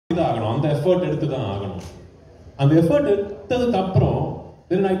அந்த எஃபர்ட் எடுத்து தான் ஆகணும். அந்த எஃபர்ட் எடுத்ததுக்கு அப்புறம்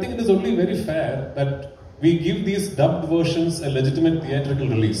then I think it is only very fair that we give these dubbed versions a legitimate theatrical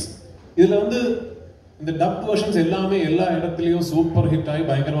release. இதுல வந்து இந்த dubbed versions எல்லாமே எல்லா இடத்துலயும் சூப்பர் ஹிட் ஆகி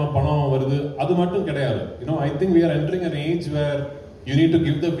பயங்கரமா பணம் வருது அது மட்டும் கிடையாது. I think we are entering an age where you need to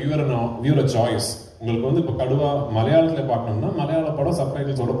give the viewer a choice. உங்களுக்கு வந்து இப்ப கடுவா மலையாளத்துல பார்க்கணும்னா மலையாள படம்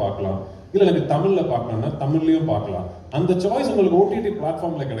சப்டைட்டில்ஸோட பார்க்கலாம், இல்ல எனக்கு தமிழ்ல பார்க்கணும்னா தமிழ்லயும் பார்க்கலாம். அந்த சாய்ஸ் உங்களுக்கு ஓடிடி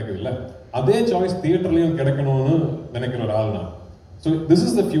பிளாட்ஃபார்ம்ல கிடைக்குது இல்ல, அதே சாய்ஸ் தியேட்டர்லயும் கிடைக்கணும்னு நினைக்கிற ஒரு ஆள் நான். So this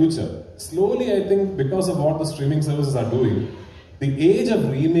is the future. Slowly I think because of what the streaming services are doing, the age of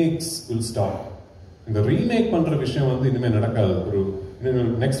remakes will stop. இந்த ரீமேக் பண்ற விஷயம் வந்து இனிமே நடக்காது. ஒரு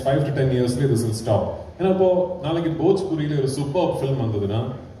next 5 to 10 yearsல this will stop. ஏன்னா இப்போ நாளைக்கு போஜ்புரியில ஒரு சூப்பர் ஃபிலிம் வந்ததுன்னா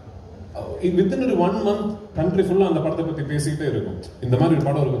within 1 month country full அந்த படத்தை பத்தி பேசிட்டே இருக்கும். இந்த மாதிரி ஒரு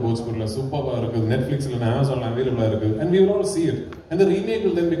படம் இருக்கு போஜ்பூர்ல, சூப்பரா இருக்கு, நெட்ஃபிளிக்ஸ்ல அமேசான்ல அவைலபிளா இருக்கு, and we will all see it and the remake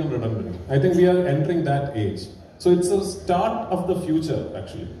will then become redundant. I think we are entering that age. So it's a start of the future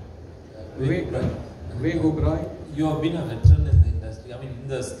actually. Vivek Oberoi, you have been a veteran in the industry. I mean, in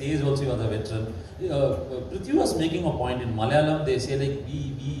the stage also you are the veteran. Prithvi was making a point. In Malayalam they say like we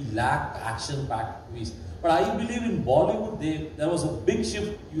lack action-packed movies. But I believe in Bollywood there was a big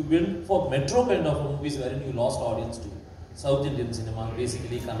shift. You went for metro kind of movies wherein you lost audience to South Indian cinema,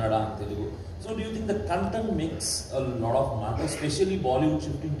 basically Kannada and Telugu. So do you think the content makes a lot of matter, especially Bollywood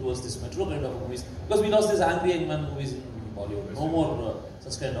shifting towards this metro kind of movies? Because we lost these angry young man movies in Bollywood. No more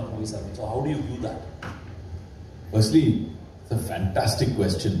such kind of movies happening. So how do you view that? Firstly, it's a fantastic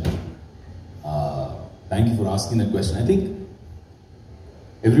question. Thank you for asking that question. I think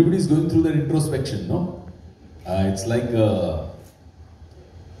everybody is going through that introspection, no? It's like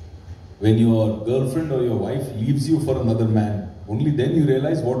when your girlfriend or your wife leaves you for another man, only then you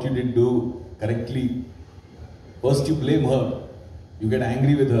realize what you didn't do correctly. First you blame her, you get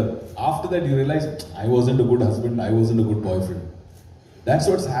angry with her. After that you realize, I wasn't a good husband, I wasn't a good boyfriend. That's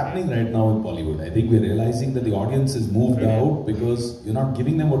what's happening right now in Bollywood. I think we're realizing that the audience is moved out because you're not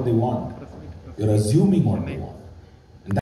giving them what they want. You're assuming what they want.